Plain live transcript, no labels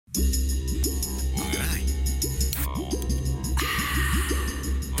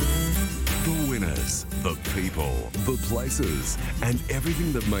The people, the places, and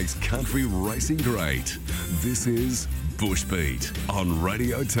everything that makes country racing great. This is Bushbeat on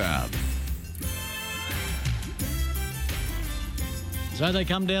Radio Tab. So they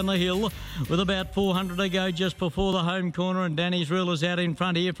come down the hill with about 400 to go just before the home corner, and Danny's Ruler's out in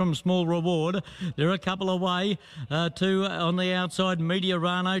front here from Small Reward. They're a couple away, two on the outside,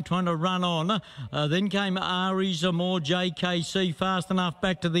 Mediarano trying to run on. Then came Ari Zamor, JKC fast enough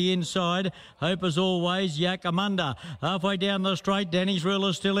back to the inside. Hope as always, Yakamunda. Halfway down the straight, Danny's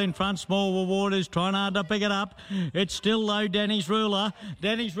Ruler still in front. Small Reward is trying hard to pick it up. It's still low, Danny's Ruler.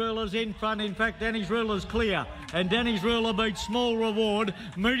 Danny's Ruler's in front. In fact, Danny's Ruler's clear. And Danny's Ruler beats Small Reward.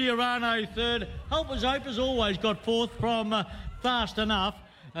 Mediarano third. Hope as always got fourth from Fast Enough.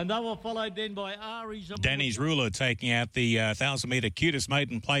 And they were followed then by Ari's. Danny's Ruler taking out the 1,000-metre cutest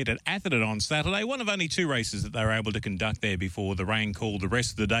maiden plate at Atherton on Saturday. One of only two races that they were able to conduct there before the rain called the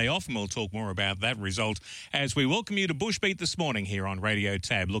rest of the day off. And we'll talk more about that result as we welcome you to Bushbeat this morning here on Radio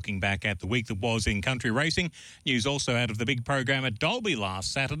Tab, looking back at the week that was in country racing. News also out of the big program at Dalby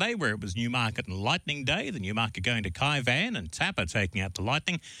last Saturday, where it was Newmarket and Lightning Day. The Newmarket going to Kaivan and Tapper taking out to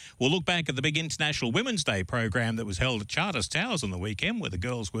Lightning. We'll look back at the big International Women's Day program that was held at Charters Towers on the weekend, where the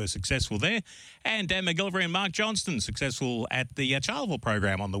girls were successful there. And Dan McGillivray and Mark Johnston successful at the Charleville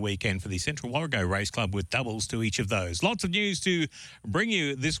program on the weekend for the Central Warrego Race Club with doubles to each of those. Lots of news to bring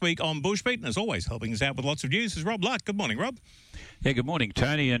you this week on Bushbeat, and as always, helping us out with lots of news is Rob Luck. Good morning, Rob. Yeah, good morning,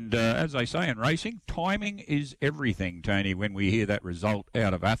 Tony. And as they say in racing, timing is everything, Tony, when we hear that result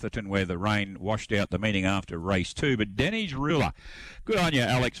out of Atherton where the rain washed out the meeting after race 2. But Danny's Ruler, good on you,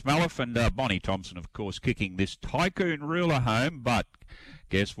 Alex Maliff, and Bonnie Thompson, of course, kicking this Tycoon Ruler home. But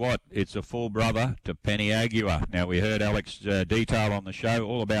guess what? It's a full brother to Penny Aguirre. Now, we heard Alex detail on the show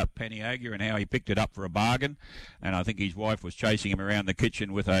all about Penny Aguirre and how he picked it up for a bargain. And I think his wife was chasing him around the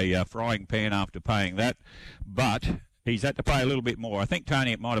kitchen with a frying pan after paying that. But he's had to pay a little bit more. I think,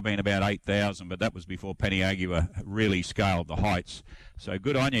 Tony, it might have been about $8,000, but that was before Penny Aguirre really scaled the heights. So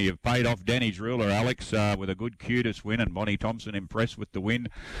good on you. You've paid off Danny's Ruler, Alex, with a good cutest win, and Bonnie Thompson impressed with the win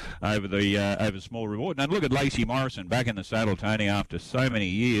over the over Small Reward. And look at Lacey Morrison back in the saddle, Tony, after so many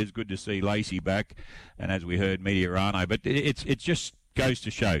years. Good to see Lacey back, and as we heard, Mediarano. But it's just goes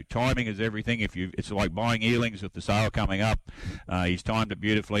to show timing is everything. It's like buying yearlings with the sale coming up. He's timed it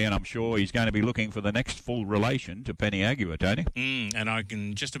beautifully, and I'm sure he's going to be looking for the next full relation to Penny Aguirre, Tony. And I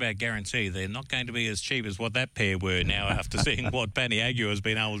can just about guarantee they're not going to be as cheap as what that pair were now after seeing what Penny Aguirre has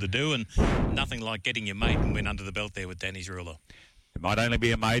been able to do, and nothing like getting your maiden win under the belt there with Danny's Ruler. It might only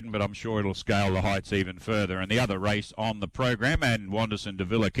be a maiden, but I'm sure it'll scale the heights even further. And the other race on the program, and Wanderson de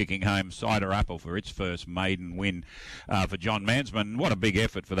Villa kicking home Cider Apple for its first maiden win for John Mansman. What a big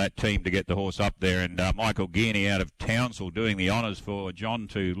effort for that team to get the horse up there. And Michael Gearney out of Townsville doing the honours for John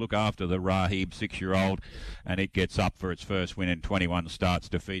to look after the Rahib 6-year-old. And it gets up for its first win in 21 starts,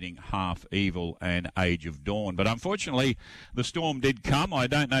 defeating Half Evil and Age of Dawn. But unfortunately, the storm did come. I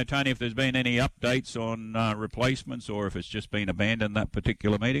don't know, Tony, if there's been any updates on replacements or if it's just been abandoned, that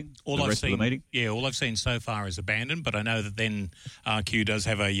particular meeting, all I've seen so far is abandoned, but I know that then RQ does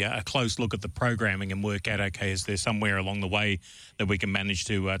have a close look at the programming and work out, okay, is there somewhere along the way that we can manage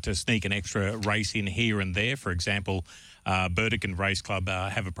to sneak an extra race in here and there? For example, Burdekin Race Club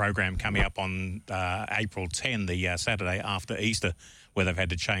have a program coming up on April 10, the Saturday after Easter, where they've had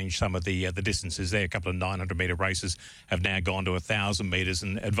to change some of the distances there. A couple of 900-metre races have now gone to 1,000 metres,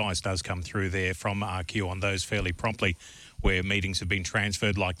 and advice does come through there from RQ on those fairly promptly, where meetings have been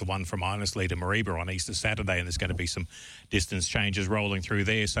transferred, like the one from Inesley to Mareeba on Easter Saturday, and there's going to be some distance changes rolling through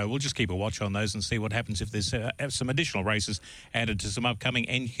there. So we'll just keep a watch on those and see what happens if there's some additional races added to some upcoming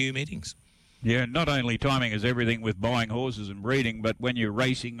NQ meetings. Yeah, not only timing is everything with buying horses and breeding, but when you're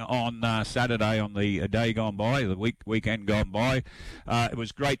racing on Saturday on the day gone by, the weekend gone by, it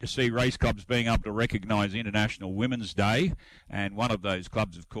was great to see race clubs being able to recognise International Women's Day. And one of those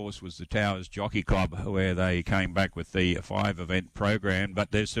clubs, of course, was the Towers Jockey Club, where they came back with the 5-event program.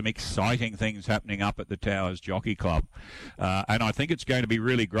 But there's some exciting things happening up at the Towers Jockey Club. And I think it's going to be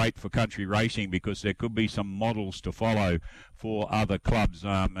really great for country racing, because there could be some models to follow for other clubs.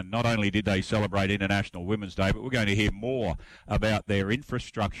 And not only did they celebrate International Women's Day, but we're going to hear more about their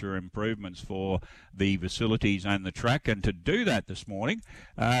infrastructure improvements for the facilities and the track. And to do that this morning,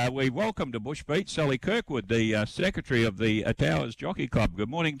 we welcome to Bushbeat Sally Kirkwood, the Secretary of the Towers Jockey Club. Good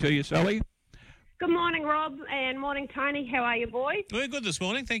morning to you, Sally. Good morning, Rob, and morning, Tony. How are you, boys? We're good this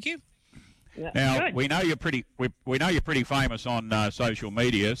morning, thank you. Now, good. we know you're pretty famous on social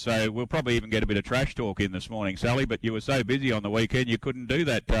media, so we'll probably even get a bit of trash talk in this morning, Sally, but you were so busy on the weekend you couldn't do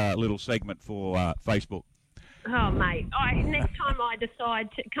that little segment for Facebook. Oh, mate, next time I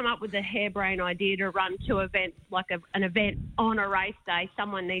decide to come up with a harebrained idea to run two events, like an event on a race day,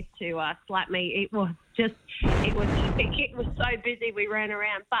 someone needs to slap me. It was so busy we ran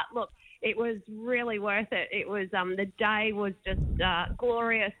around. But look, it was really worth it. It was the day was just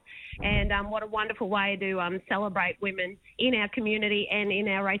glorious, and what a wonderful way to celebrate women in our community and in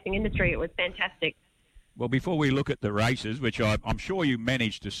our racing industry. It was fantastic. Well, before we look at the races, which I'm sure you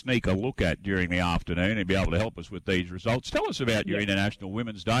managed to sneak a look at during the afternoon and be able to help us with these results, tell us about your International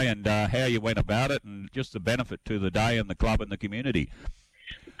Women's Day and how you went about it and just the benefit to the day and the club and the community.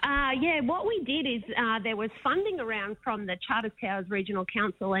 What we did is there was funding around from the Charters Towers Regional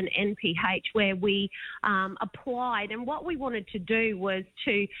Council and NPH where we applied, and what we wanted to do was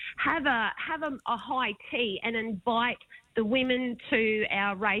to have a high tea and invite the women to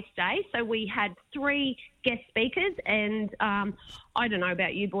our race day. So we had 3 guest speakers, and I don't know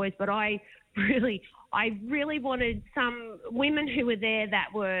about you boys, but I really wanted some women who were there that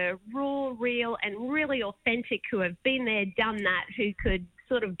were raw, real, and really authentic, who have been there, done that, who could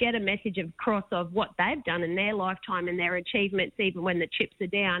sort of get a message across of what they've done in their lifetime and their achievements, even when the chips are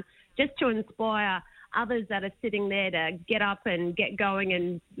down, just to inspire others that are sitting there to get up and get going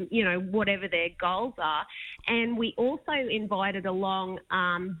and, you know, whatever their goals are. And we also invited along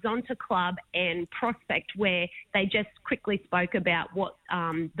Zonta Club and Prospect, where they just quickly spoke about what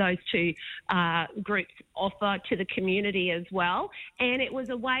those two groups offer to the community as well. And it was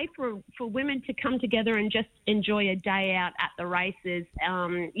a way for women to come together and just enjoy a day out at the races,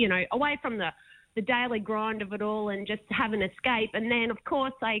 away from the daily grind of it all, and just have an escape. And then, of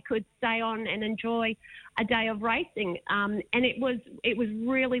course, they could stay on and enjoy a day of racing. And it was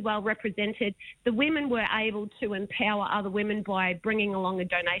really well represented. The women were able to empower other women by bringing along a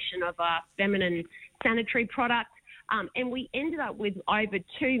donation of a feminine sanitary product. And we ended up with over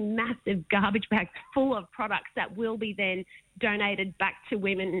 2 massive garbage bags full of products that will be then donated back to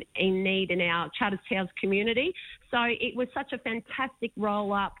women in need in our Charters Towers community. So it was such a fantastic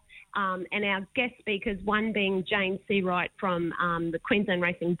roll-up. And our guest speakers, one being Jane Seawright from the Queensland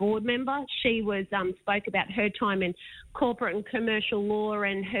Racing Board member. She spoke about her time in corporate and commercial law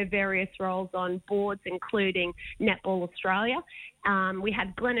and her various roles on boards, including Netball Australia. We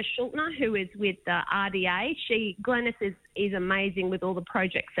had Glenys Schultner, who is with the RDA. Glenys is amazing with all the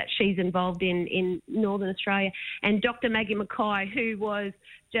projects that she's involved in Northern Australia. And Dr. Maggie Mackay, she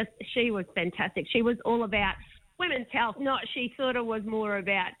was fantastic. She was all about women's health. She sort of was more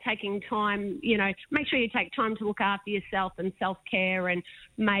about taking time, make sure you take time to look after yourself and self-care, and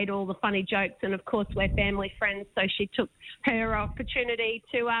made all the funny jokes. And of course, we're family friends, so she took her opportunity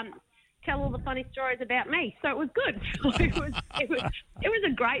to tell all the funny stories about me. So it was good. It was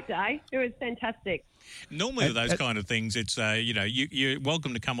a great day. It was fantastic. Normally with those kind of things, it's, you're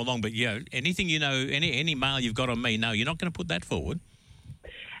welcome to come along, but anything, any mail you've got on me, no, you're not going to put that forward.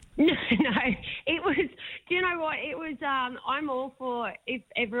 No, it was, do you know what, it was, I'm all for if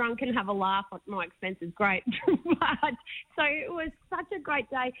everyone can have a laugh at my expense is great. But so it was such a great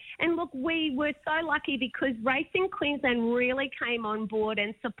day. And look, we were so lucky because Racing Queensland really came on board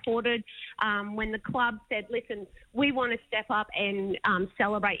and supported when the club said, listen, we want to step up and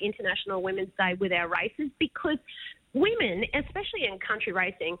celebrate International Women's Day with our races, because women, especially in country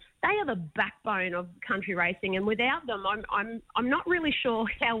racing, they are the backbone of country racing, and without them, I'm not really sure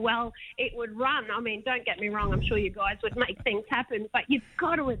how well it would run. I mean, don't get me wrong, I'm sure you guys would make things happen, but you've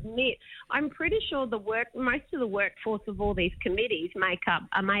got to admit, I'm pretty sure most of the workforce of all these committees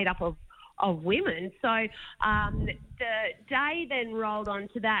are made up of women. So the day then rolled on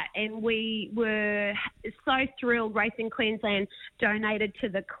to that, and we were so thrilled. Racing Queensland donated to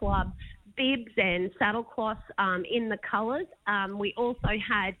the club bibs and saddlecloths in the colours. We also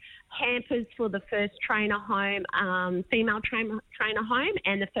had hampers for the first trainer home, female trainer home,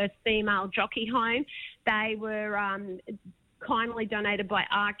 and the first female jockey home. They were kindly donated by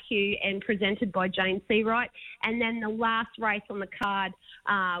RQ and presented by Jane Seawright. And then the last race on the card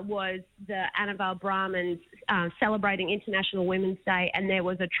was the Annabelle Brahmans celebrating International Women's Day, and there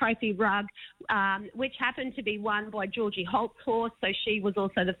was a trophy rug which happened to be won by Georgie Holt's horse, so she was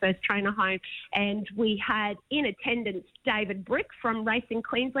also the first trainer home. And we had in attendance David Brick from Racing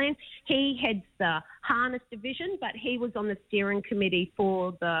Queensland. He heads the harness division, but he was on the steering committee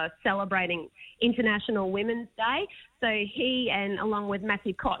for the celebrating International Women's Day. So he and along with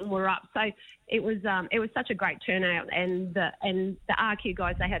Matthew Cotton were up. So it was such a great turnout, and the RQ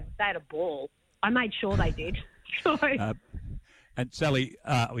guys, they had a ball. I made sure they did. And Sally,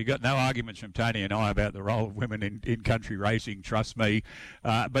 we got no arguments from Tony and I about the role of women in country racing, trust me.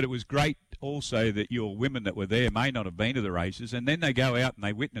 But it was great also that your women that were there may not have been to the races, and then they go out and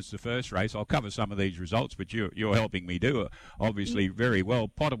they witness the first race. I'll cover some of these results, but you're helping me do it, obviously, very well.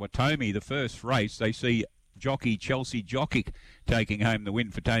 Potawatomi, the first race, they see jockey Chelsea Jockey taking home the win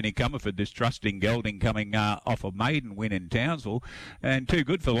for Tony Comerford, this trusting gelding coming off a maiden win in Townsville, and too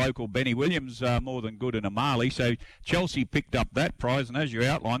good for local Benny Williams, more than good in Amali. So Chelsea picked up that prize, and as you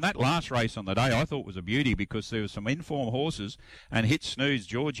outlined, that last race on the day I thought was a beauty because there were some informed horses, and Hit Snooze,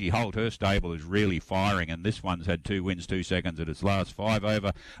 Georgie Holt, her stable is really firing, and this one's had 2 wins, 2 seconds at its last 5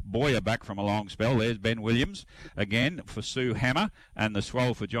 over. Boyer back from a long spell. There's Ben Williams again for Sue Hammer, and the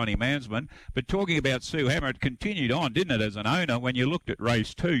swell for Johnny Mansman. But talking about Sue Hammer, it continued on, didn't it, as an owner? When you looked at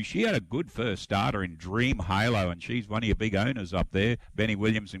race 2, she had a good first starter in Dream Halo, and she's one of your big owners up there. Benny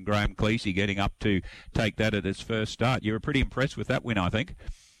Williams and Graham Cleese getting up to take that at its first start. You were pretty impressed with that win, I think.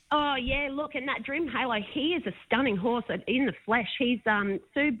 Oh, yeah, look, and that Dream Halo, he is a stunning horse in the flesh. He's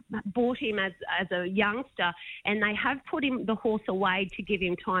Sue bought him as a youngster, and they have put the horse away to give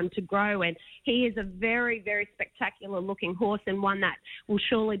him time to grow, and he is a very, very spectacular-looking horse and one that will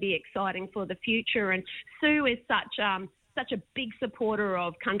surely be exciting for the future. And Sue is such a big supporter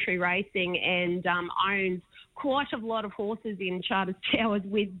of country racing and owns quite a lot of horses in Charters Towers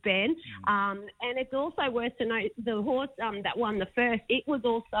with Ben. And it's also worth to note the horse that won the first, it was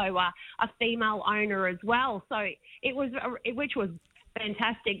also a female owner as well. So it was, which was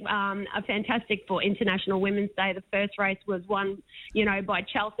fantastic, fantastic for International Women's Day. The first race was won, by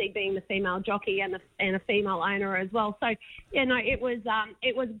Chelsea being the female jockey and a female owner as well. So,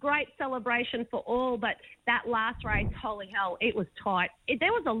 it was great celebration for all. But that last race, holy hell, it was tight.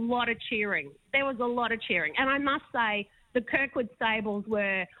 There was a lot of cheering. And I must say, the Kirkwood stables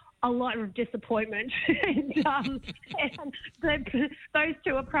were a lot of disappointment. and those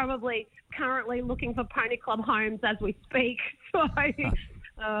two are probably currently looking for Pony Club homes as we speak. So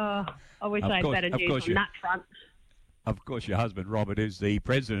I wish I had better news on that front. Of course, your husband, Robert, is the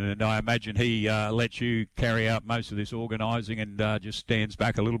president, and I imagine he lets you carry out most of this organising and just stands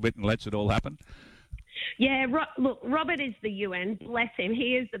back a little bit and lets it all happen. Yeah, look, Robert is the UN. Bless him.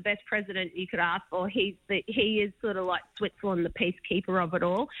 He is the best president you could ask for. He is sort of like Switzerland, the peacekeeper of it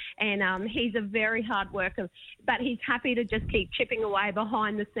all. And he's a very hard worker, but he's happy to just keep chipping away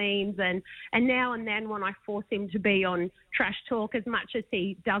behind the scenes. And now and then when I force him to be on Trash Talk, as much as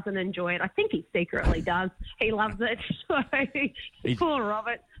he doesn't enjoy it, I think he secretly does. He loves it. So poor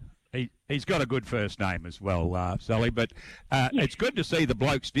Robert. He's got a good first name as well, Sally, but it's good to see the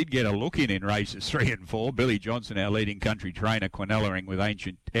blokes did get a look in races 3 and 4. Billy Johnson, our leading country trainer, Quinellering with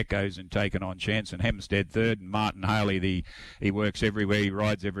Ancient Echoes and taken on chance, and Hempstead third, and Martin Haley, he works everywhere, he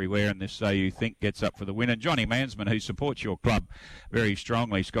rides everywhere, and this So You Think gets up for the win. And Johnny Mansman, who supports your club very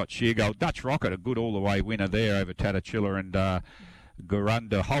strongly, Scott Sheargold, Dutch Rocket, a good all-the-way winner there over Tatachilla and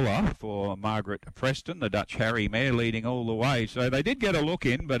Gurunda Holla for Margaret Preston, the Dutch Harry mare leading all the way. So they did get a look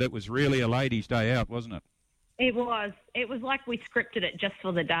in, but it was really a ladies' day out, wasn't it? It was. It was like we scripted it just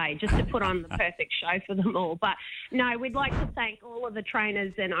for the day, just to put on the perfect show for them all. But no, we'd like to thank all of the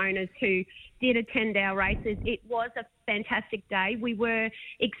trainers and owners who did attend our races. It was a fantastic day. We were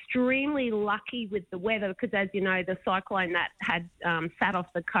extremely lucky with the weather because, as you know, the cyclone that had sat off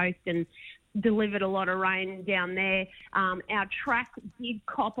the coast and delivered a lot of rain down there. Our track did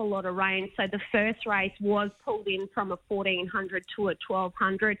cop a lot of rain, so the first race was pulled in from a 1400 to a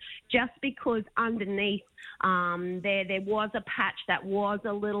 1200 just because underneath there was a patch that was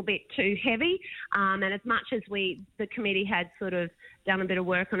a little bit too heavy, and as much as the committee had sort of done a bit of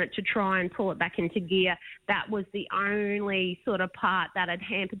work on it to try and pull it back into gear, that was the only sort of part that had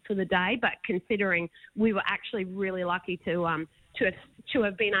hampered for the day. But considering we were actually really lucky to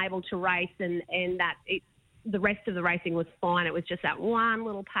have been able to race and that the rest of the racing was fine. It was just that one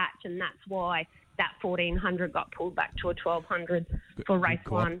little patch, and that's why that 1400 got pulled back to a 1200 for race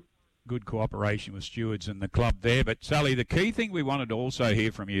one. Good cooperation with stewards and the club there. But, Sally, the key thing we wanted to also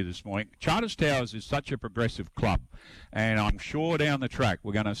hear from you this morning, Charters Towers is such a progressive club, and I'm sure down the track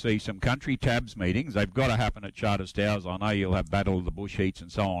we're going to see some country tabs meetings. They've got to happen at Charters Towers. I know you'll have Battle of the Bush heats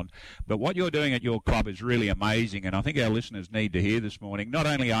and so on. But what you're doing at your club is really amazing, and I think our listeners need to hear this morning. Not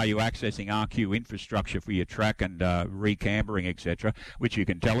only are you accessing RQ infrastructure for your track and recambering, etc., which you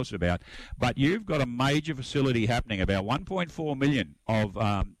can tell us about, but you've got a major facility happening, about $1.4 million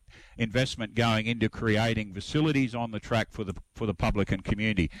of investment going into creating facilities on the track for the public and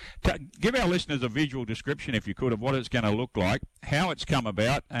community. Give our listeners a visual description, if you could, of what it's going to look like, how it's come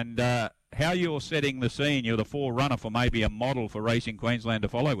about, and how you're setting the scene. You're the forerunner for maybe a model for Racing Queensland to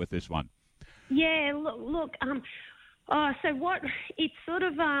follow with this one. Yeah, look It's sort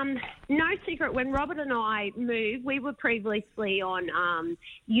of no secret. When Robert and I moved, we were previously on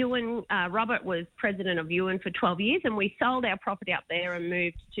Ewan. Robert was president of Ewan for 12 years, and we sold our property up there and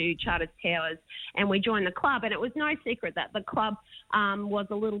moved to Charters Towers, and we joined the club. And it was no secret that the club was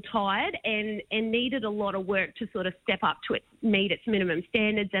a little tired and needed a lot of work to sort of step up to meet its minimum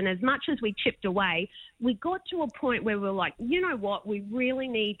standards. And as much as we chipped away, we got to a point where we were like, you know what, we really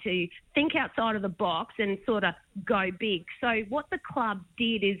need to think outside of the box and sort of go big. So what the club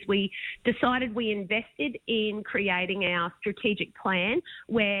did is we decided we invested in creating our strategic plan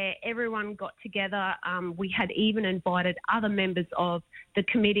where everyone got together. We had even invited other members of the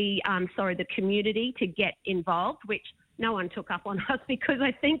community to get involved, which no one took up on us because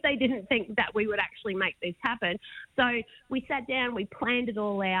I think they didn't think that we would actually make this happen. So we sat down, we planned it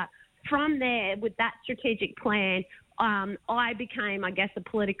all out. From there, with that strategic plan, I became, I guess, a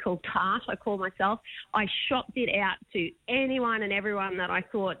political tart, I call myself. I shopped it out to anyone and everyone that I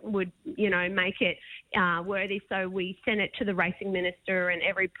thought would, make it worthy. So we sent it to the racing minister and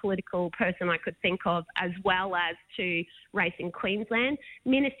every political person I could think of, as well as to Racing Queensland.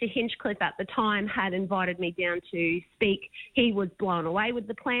 Minister Hinchcliffe at the time had invited me down to speak. He was blown away with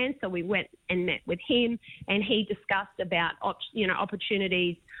the plan, so we went and met with him, and he discussed about,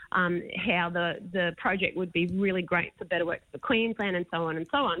 opportunities, how the project would be really great for Better Works for Queensland and so on and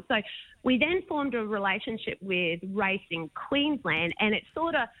so on. So we then formed a relationship with Racing Queensland, and it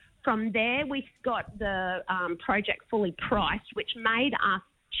sort of, from there, we got the project fully priced, which made us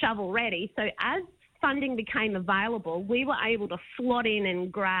shovel ready. So as funding became available, we were able to slot in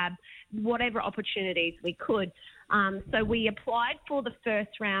and grab whatever opportunities we could. So we applied for the first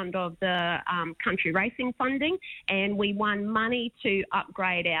round of the country racing funding, and we won money to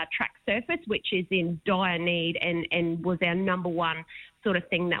upgrade our track surface, which is in dire need and was our number one sort of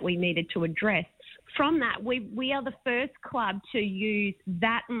thing that we needed to address. From that, we are the first club to use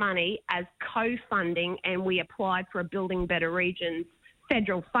that money as co-funding, and we applied for a Building Better Regions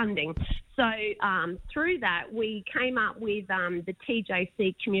federal funding. So through that, we came up with the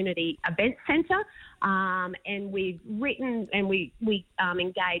TJC Community Event Centre, and we've written and we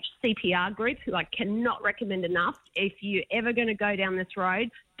engaged CPR Group, who I cannot recommend enough. If you're ever going to go down this road,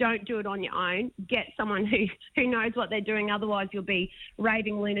 don't do it on your own. Get someone who knows what they're doing. Otherwise, you'll be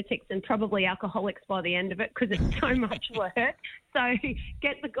raving lunatics and probably alcoholics by the end of it because it's so much work. So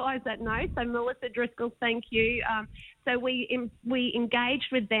get the guys that know. So Melissa Driscoll, thank you. So we engaged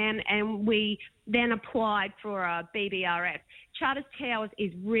with them, and we then applied for a BBRF. Charters Towers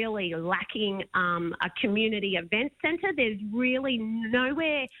is really lacking a community event centre. There's really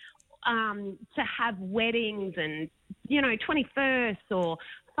nowhere to have weddings and, 21st or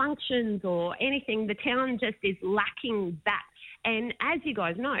functions or anything. The town just is lacking that. And as you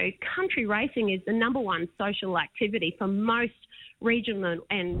guys know, country racing is the number one social activity for most regional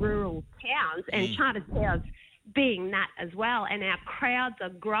and rural towns, and Charters Towers being that as well. And our crowds are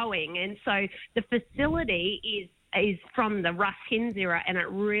growing, and so the facility is from the Russ Hinds era, and it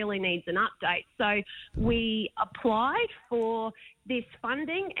really needs an update. So we applied for this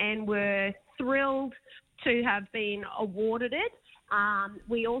funding and were thrilled to have been awarded it.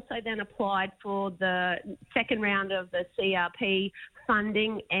 We also then applied for the second round of the CRP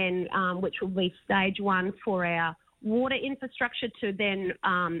funding, and which will be stage one for our water infrastructure to then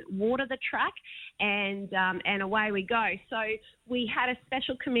water the track, and away we go. So we had a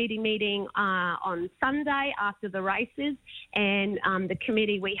special committee meeting on Sunday after the races, and the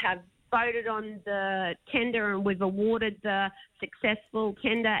committee, we have voted on the tender, and we've awarded the successful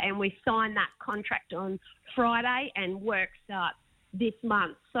tender, and we signed that contract on Friday, and work starts this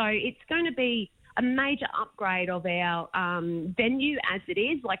month. So it's going to be a major upgrade of our venue as it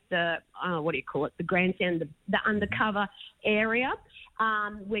is, like the, the grandstand, the undercover area.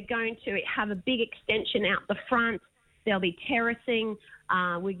 We're going to have a big extension out the front. There'll be terracing.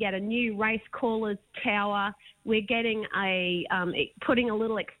 We get a new race callers tower. We're getting putting a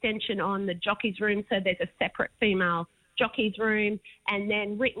little extension on the jockeys room, so there's a separate female jockeys room. And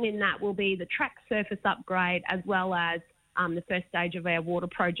then written in that will be the track surface upgrade, as well as the first stage of our water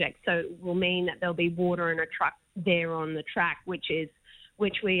project. So it will mean that there'll be water and a truck there on the track, which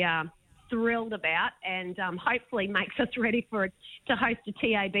we are thrilled about, and hopefully makes us ready to host a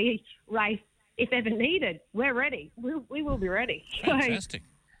TAB race if ever needed. We're ready. We will be ready. Fantastic.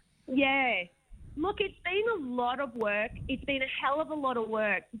 So, yeah. Look, it's been a lot of work. It's been a hell of a lot of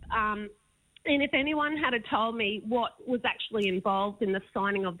work. And if anyone had told me what was actually involved in the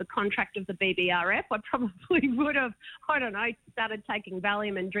signing of the contract of the BBRF, I probably would have, started taking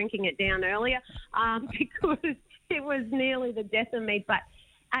Valium and drinking it down earlier, because it was nearly the death of me. But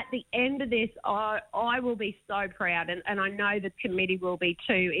at the end of this, I will be so proud, and I know the committee will be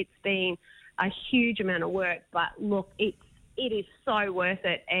too. It's been a huge amount of work, but look, it is so worth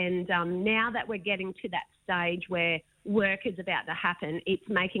it. And now that we're getting to that stage where work is about to happen, it's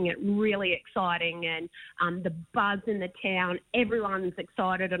making it really exciting, and the buzz in the town, everyone's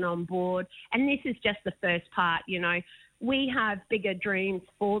excited and on board. And this is just the first part, you know. We have bigger dreams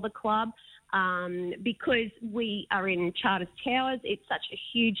for the club because we are in Charters Towers. It's such a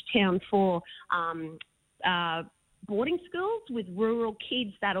huge town for boarding schools with rural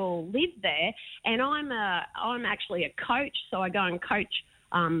kids that all live there. And I'm actually a coach, so I go and coach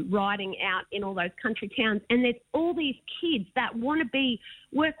riding out in all those country towns, and there's all these kids that want to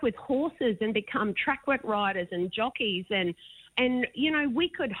work with horses and become track work riders and jockeys, and you know, we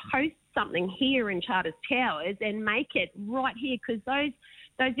could host something here in Charters Towers and make it right here, because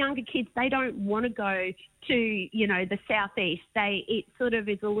those younger kids, they don't want to go to, you know, the southeast. It sort of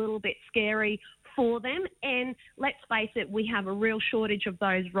is a little bit scary for them. And let's face it, we have a real shortage of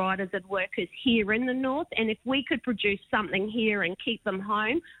those riders and workers here in the north. And if we could produce something here and keep them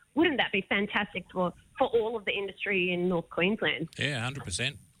home, wouldn't that be fantastic for all of the industry in North Queensland? Yeah,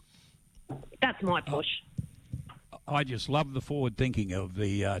 100%. That's my push. I just love the forward thinking of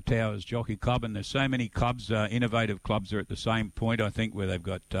the Towers Jockey Club, and there's so many clubs, innovative clubs are at the same point, I think, where they've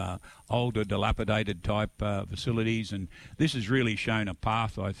got older, dilapidated type facilities, and this has really shown a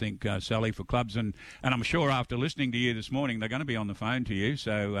path, I think, Sally, for clubs, and I'm sure after listening to you this morning, they're going to be on the phone to you,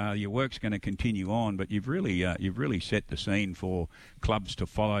 so your work's going to continue on, but you've really set the scene for clubs to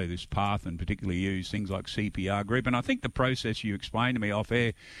follow this path, and particularly use things like CPR Group, and I think the process you explained to me off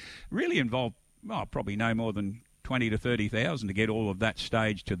air really involved, probably no more than 20 to 30,000 to get all of that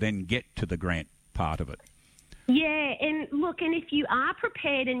stage to then get to the grant part of it. Yeah, and look, and if you are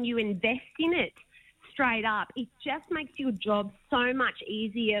prepared and you invest in it straight up, it just makes your job so much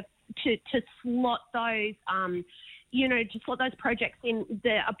easier to slot those to slot those projects in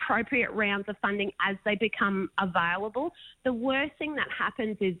the appropriate rounds of funding as they become available. The worst thing that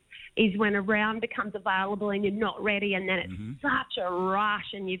happens is when a round becomes available and you're not ready, and then it's such a rush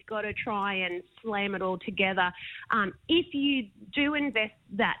and you've got to try and slam it all together. If you do invest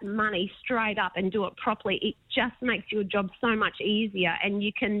that money straight up and do it properly, it just makes your job so much easier, and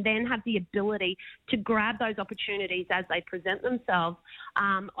you can then have the ability to grab those opportunities as they present themselves.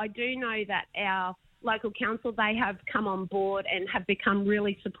 I do know that our local council, they have come on board and have become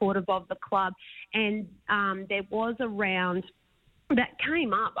really supportive of the club. And there was a round that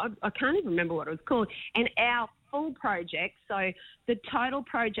came up, I can't even remember what it was called, and our full project, so the total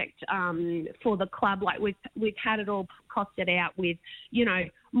project for the club, like we've had it all costed out with, you know,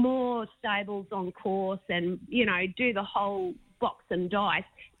 more stables on course and, you know, do the whole box and dice.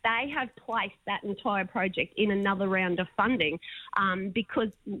 They have placed that entire project in another round of funding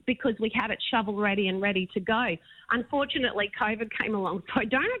because we had it shovel ready and ready to go. Unfortunately, COVID came along, so I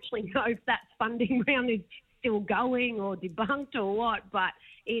don't actually know if that funding round is still going or debunked or what, but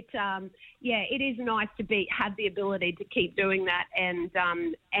it is nice to have the ability to keep doing that.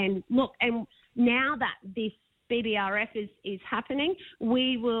 And look, and now that this BBRF is happening,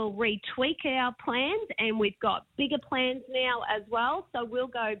 we will retweak our plans, and we've got bigger plans now as well. So we'll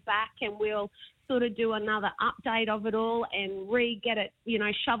go back and we'll sort of do another update of it all and get it, you know,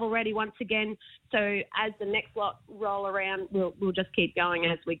 shovel ready once again. So as the next lot roll around, we'll just keep going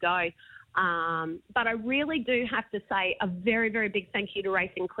as we go. But I really do have to say a very, very big thank you to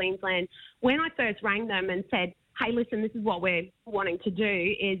Racing Queensland. When I first rang them and said, hey, listen, this is what we're wanting to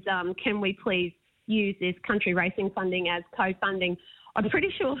do, is can we please use this country racing funding as co-funding? I'm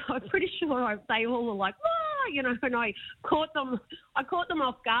pretty sure they all were like, oh, you know, and I caught them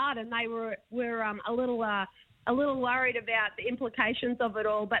off guard, and they were a little worried about the implications of it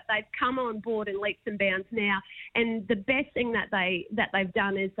all, but they've come on board in leaps and bounds now. And the best thing that they've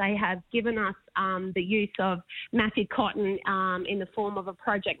done is they have given us the use of Matthew Cotton in the form of a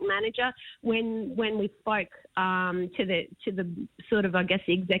project manager. When we spoke to the sort of, I guess,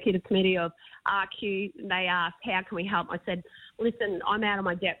 the executive committee of RQ, they asked, how can we help? I said, listen, I'm out of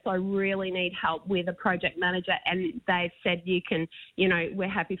my depth. I really need help with a project manager. And they've said, we're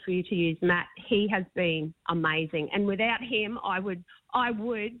happy for you to use Matt. He has been amazing. And without him, I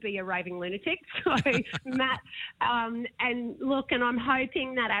would be a raving lunatic. So Matt, and look, and I'm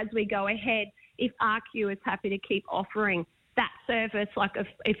hoping that as we go ahead, if RQ is happy to keep offering that service, like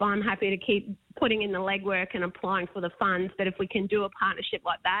if I'm happy to keep putting in the legwork and applying for the funds, that if we can do a partnership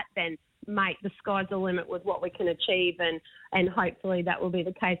like that, then mate, the sky's the limit with what we can achieve, and hopefully that will be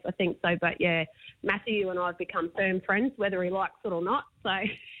the case. I think so. But yeah, Matthew and I have become firm friends, whether he likes it or not. So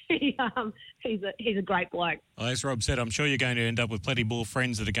he's a great bloke. Well, as Rob said, I'm sure you're going to end up with plenty more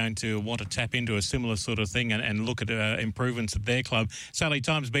friends that are going to want to tap into a similar sort of thing and look at improvements at their club. Sally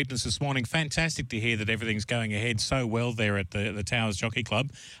Times beaten us this morning. Fantastic to hear that everything's going ahead so well there at the Towers Jockey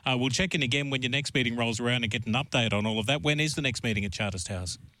Club. We'll check in again when your next meeting rolls around and get an update on all of that. When is the next meeting at Charters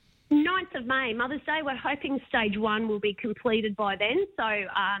Towers? 9th of May, Mother's Day. We're hoping stage 1 will be completed by then. So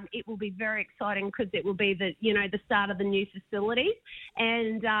it will be very exciting because it will be the start of the new facilities.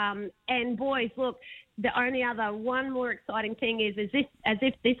 And boys, look, the only other one more exciting thing is as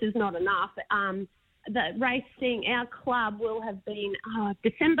if this is not enough. The racing, our club will have been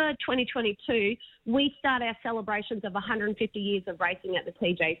December 2022. We start our celebrations of 150 years of racing at the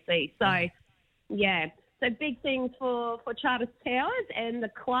TJC. So, yeah. So big things for Charters Towers and the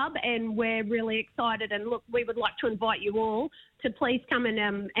club, and we're really excited. And look, we would like to invite you all to please come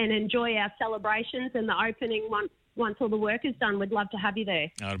and enjoy our celebrations and the opening once all the work is done. We'd love to have you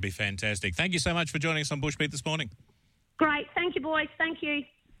there. That'll be fantastic. Thank you so much for joining us on Bushbeat this morning. Great. Thank you, boys. Thank you.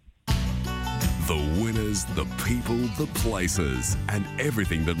 The winners, the people, the places, and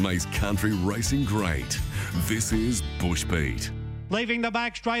everything that makes country racing great. This is Bushbeat. Leaving the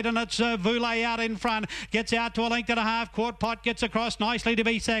back straight, and it's Voulay out in front. Gets out to a length and a half. Quart Pot gets across nicely to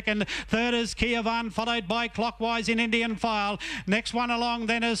be second. Third is Kievan, followed by Clockwise in Indian File. Next one along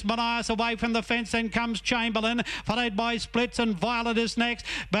then is Manias away from the fence. Then comes Chamberlain, followed by Splits, and Violet is next.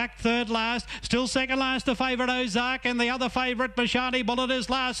 Back third last. Still second last, the favourite Ozark, and the other favourite Mashani Bullet is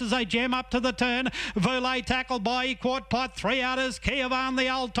last as they jam up to the turn. Voulay tackled by Quart Pot. 3 out is Kievan,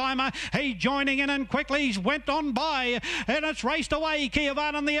 the old-timer. He joining in and quickly went on by, and it's raced away.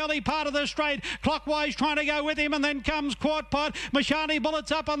 Kievan in the early part of the straight. Clockwise trying to go with him, and then comes Quart Pot. Mashani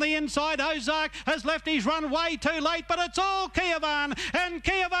Bullets up on the inside. Ozark has left his run way too late, but it's all Kievan, and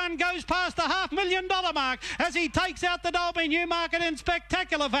Kievan goes past the $500,000 mark as he takes out the Dolby Newmarket in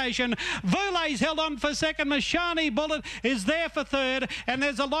spectacular fashion. Voulay's held on for second. Mashani Bullet is there for third, and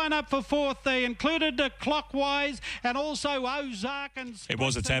there's a lineup for fourth. They included Clockwise and also Ozark. And it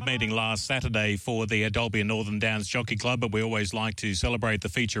was a tab meeting last Saturday for the Dalby and Northern Downs Jockey Club, but we always like to celebrate the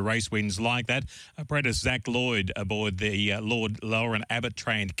feature race wins like that. Apprentice Zach Lloyd aboard the Lord Lauren Abbott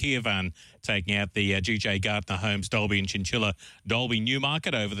trained Kievan, taking out the GJ Gardner Holmes Dolby and Chinchilla Dolby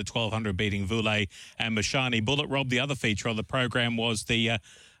Newmarket over the 1200, beating Voulay and Mashani Bullet. Rob, the other feature on the program was the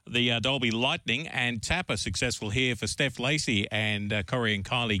Dolby Lightning, and Tapper successful here for Steph Lacey and Corey and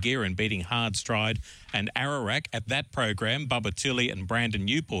Kylie Gearin, beating Hard Stride and Ararak. At that program, Bubba Tilley and Brandon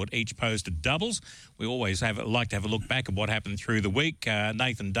Newport each posted doubles. We always like to have a look back at what happened through the week.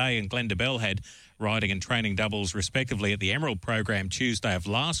 Nathan Day and Glenda Bell had riding and training doubles respectively at the Emerald program Tuesday of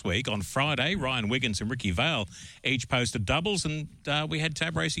last week. On Friday, Ryan Wiggins and Ricky Vale each posted doubles, and we had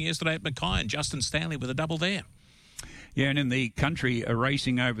tab racing yesterday at Mackay, and Justin Stanley with a double there. Yeah, and in the country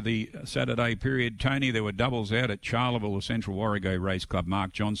racing over the Saturday period, Tony, there were doubles out at Charleville, the Central Warrego Race Club.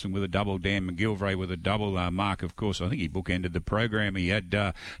 Mark Johnson with a double, Dan McGilvray with a double. Mark, of course, I think he bookended the program. He had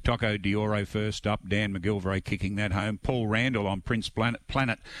Tocco Dioro first up, Dan McGilvray kicking that home. Paul Randall on Prince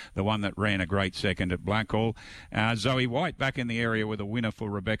Planet, the one that ran a great second at Blackhall. Zoe White back in the area with a winner for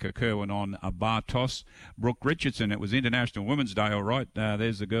Rebecca Kerwin on Bartos. Brooke Richardson, it was International Women's Day, all right.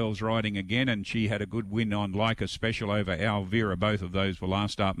 There's the girls riding again, and she had a good win on Leica Special over Alvira. Both of those were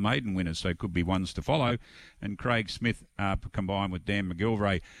last start maiden winners, so could be ones to follow. And Craig Smith combined with Dan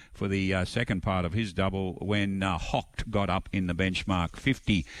McGilvray for the second part of his double when Hocht got up in the benchmark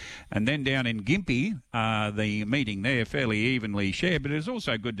 50. And then down in Gympie, the meeting there fairly evenly shared, but it was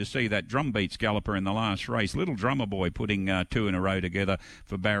also good to see that Drumbeats galloper in the last race. Little Drummer Boy putting 2 in a row together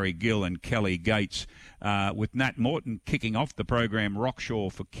for Barry Gill and Kelly Gates, with Nat Morton kicking off the program,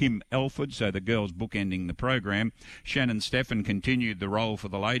 Rockshaw for Kim Elford, so the girls bookending the program. Shannon Steffen continued the role for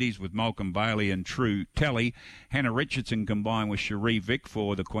the ladies with Malcolm Bailey and True Telly. Hannah Richardson combined with Cherie Vick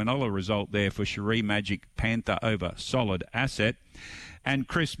for the Quinola result there for Cherie Magic Panther over Solid Asset. And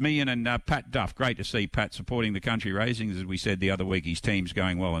Chris Meehan and Pat Duff. Great to see Pat supporting the country racings. As we said the other week, his team's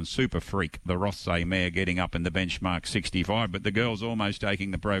going well. And Super Freak, the Rothsay mare, getting up in the benchmark 65. But the girls almost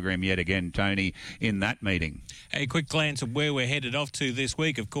taking the program yet again, Tony, in that meeting. A quick glance at where we're headed off to this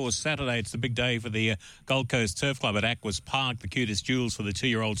week. Of course, Saturday, it's the big day for the Gold Coast Turf Club at Aquas Park. The cutest jewels for the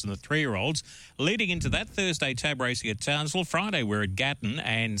 2-year-olds and the 3-year-olds. Leading into that Thursday, tab racing at Townsville. Friday, we're at Gatton.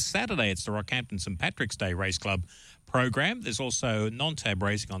 And Saturday, it's the Rockhampton St Patrick's Day Race Club program. There's also non-tab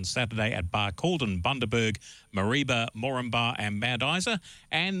racing on Saturday at Barcaldine, Bundaberg, Mareeba, Moranbah and Mount Isa.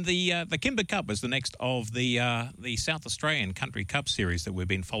 And the Kimber Cup is the next of the South Australian Country Cup series that we've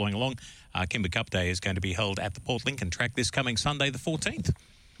been following along. Kimber Cup Day is going to be held at the Port Lincoln track this coming Sunday the 14th.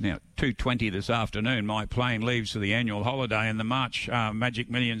 Now, 2:20 this afternoon, my plane leaves for the annual holiday, and the March Magic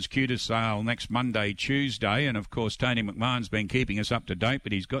Millions Cutest sale next Monday, Tuesday. And, of course, Tony McMahon's been keeping us up to date,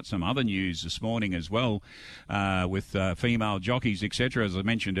 but he's got some other news this morning as well with female jockeys, etc. As I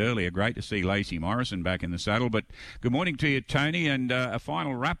mentioned earlier, great to see Lacey Morrison back in the saddle. But good morning to you, Tony, and a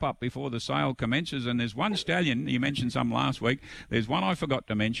final wrap-up before the sale commences. And there's one stallion, you mentioned some last week. There's one I forgot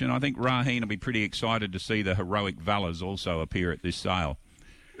to mention. I think Raheen will be pretty excited to see the Heroic Valors also appear at this sale.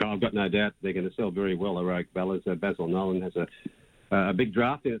 I've got no doubt they're going to sell very well, Heroic Valors. Basil Nolan has a big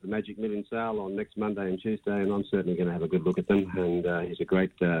draft in at the Magic Million sale on next Monday and Tuesday, and I'm certainly going to have a good look at them. And he's a great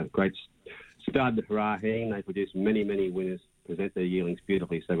stud, Raheen. They produce many, many winners, present their yearlings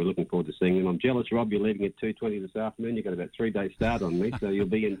beautifully, so we're looking forward to seeing them. I'm jealous, Rob, you're leaving at 2:20 this afternoon. You've got about 3 days start on me, so you'll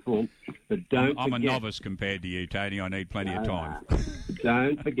be in form. But don't I'm forget, a novice compared to you, Tony. I need plenty of time.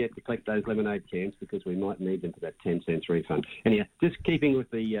 Don't forget to collect those lemonade cans because we might need them for that 10 cents refund. Anyhow, just keeping with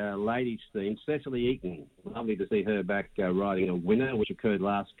the ladies' theme, Cecily Eaton. Lovely to see her back riding a winner, which occurred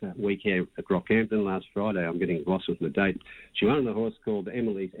last week here at Rockhampton last Friday. I'm getting lost with the date. She won on a horse called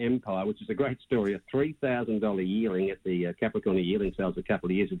Emily's Empire, which is a great story. A $3,000 yearling at the Capricorn yearling sales a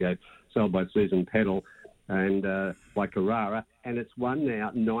couple of years ago, sold by Susan Peddle and by Carrara, and it's won now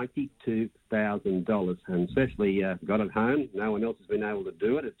 $92,000. And Cecily got it home. No one else has been able to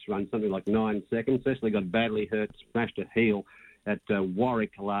do it. It's run something like 9 seconds. Cecily got badly hurt, smashed a heel at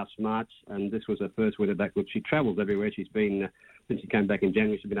Warwick last March, and this was her first winner back. She travels everywhere. She's been, since she came back in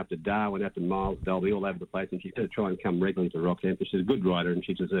January, she's been up to Darwin, up to Miles, Dolby, all over the place, and she's going to try and come regularly to Rockhampton. She's a good rider, and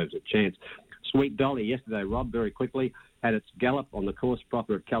she deserves a chance. Sweet Dolly, yesterday, Rob, very quickly, had its gallop on the course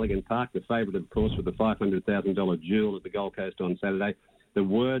proper at Callaghan Park, the favourite, of course, with the $500,000 jewel at the Gold Coast on Saturday. The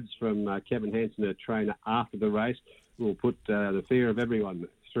words from Kevin Hansen, her trainer, after the race will put the fear of everyone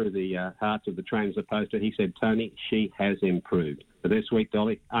through the hearts of the trainers opposed to her. He said, Tony, she has improved. But there's Sweet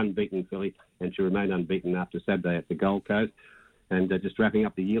Dolly, unbeaten filly, and she remained unbeaten after Saturday at the Gold Coast. And just wrapping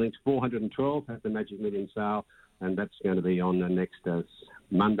up the yearlings, 412 at the Magic Million sale, and that's going to be on the next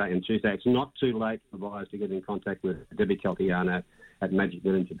Monday and Tuesday. It's not too late for buyers to get in contact with Debbie Caltiano at Magic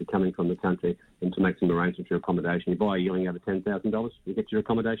Million to be coming from the country and to make some arrangements for accommodation. You buy a yearling over $10,000, you get your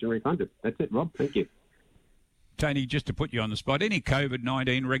accommodation refunded. That's it, Rob. Thank you. Tony, just to put you on the spot, any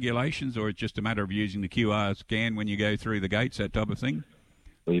COVID-19 regulations, or it's just a matter of using the QR scan when you go through the gates, that type of thing?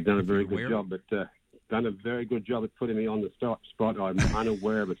 Well, you've done a very good job, but done a very good job at putting me on the spot. I'm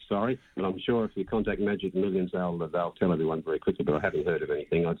unaware of it, sorry, but I'm sure if you contact Magic Millions, they'll tell everyone very quickly, but I haven't heard of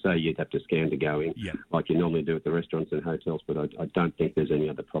anything. I'd say you'd have to scan to go in, like you normally do at the restaurants and hotels, but I don't think there's any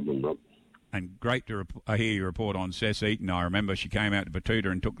other problem, Rob. And great to hear you report on Cess Eaton. I remember she came out to Batuta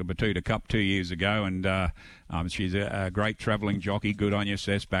and took the Batuta Cup 2 years ago, and she's a great travelling jockey. Good on you,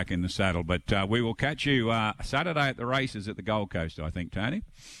 Cess, back in the saddle. But we will catch you Saturday at the races at the Gold Coast, I think, Tony.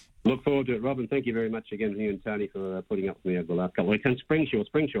 Look forward to it, Rob, and thank you very much again, you and Tony, for putting up with me over the last couple of weeks. And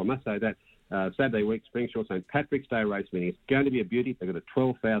Springshaw, I must say that, Saturday week, Springshaw, St. Patrick's Day race meeting. It's going to be a beauty. They've got a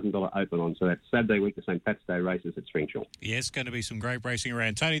 $12,000 open on, so that's Saturday week, the St. Pat's Day races at Springshaw. Yes, going to be some great racing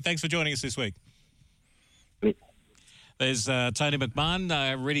around. Tony, thanks for joining us this week. There's Tony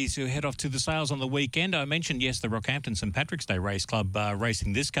McMahon ready to head off to the sales on the weekend. I mentioned, yes, the Rockhampton St. Patrick's Day Race Club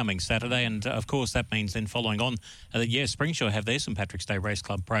racing this coming Saturday, and of course that means then following on that, yes, Springshaw have their St. Patrick's Day Race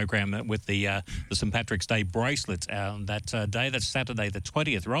Club program with the St. Patrick's Day bracelets on that day. That's Saturday the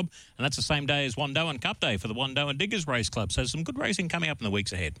 20th, Rob, and that's the same day as Wandoan Cup Day for the Wandoan Diggers Race Club. So some good racing coming up in the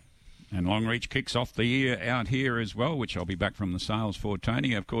weeks ahead. And Longreach kicks off the year out here as well, which I'll be back from the sales for,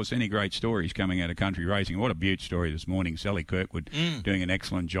 Tony. Of course, any great stories coming out of country racing. What a beaut story this morning. Sally Kirkwood doing an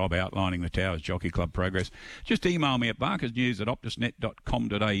excellent job outlining the Towers Jockey Club progress. Just email me at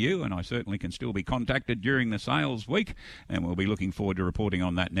barkersnews@optusnet.com.au, and I certainly can still be contacted during the sales week, and we'll be looking forward to reporting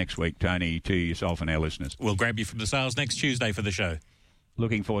on that next week, Tony, to yourself and our listeners. We'll grab you from the sales next Tuesday for the show.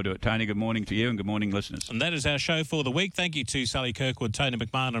 Looking forward to it, Tony. Good morning to you and good morning, listeners. And that is our show for the week. Thank you to Sally Kirkwood, Tony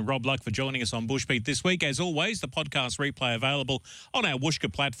McMahon and Rob Luck for joining us on Bushbeat this week. As always, the podcast replay available on our Wooshka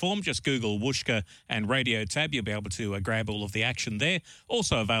platform. Just Google Wooshka and Radio Tab. You'll be able to grab all of the action there.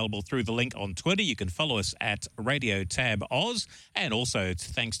 Also available through the link on Twitter. You can follow us at Radio Tab Oz. And also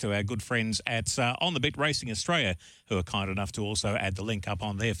thanks to our good friends at On The Bit Racing Australia, who are kind enough to also add the link up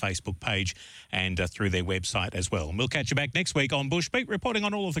on their Facebook page and through their website as well. And we'll catch you back next week on Bushbeat, reporting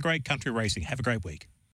on all of the great country racing. Have a great week.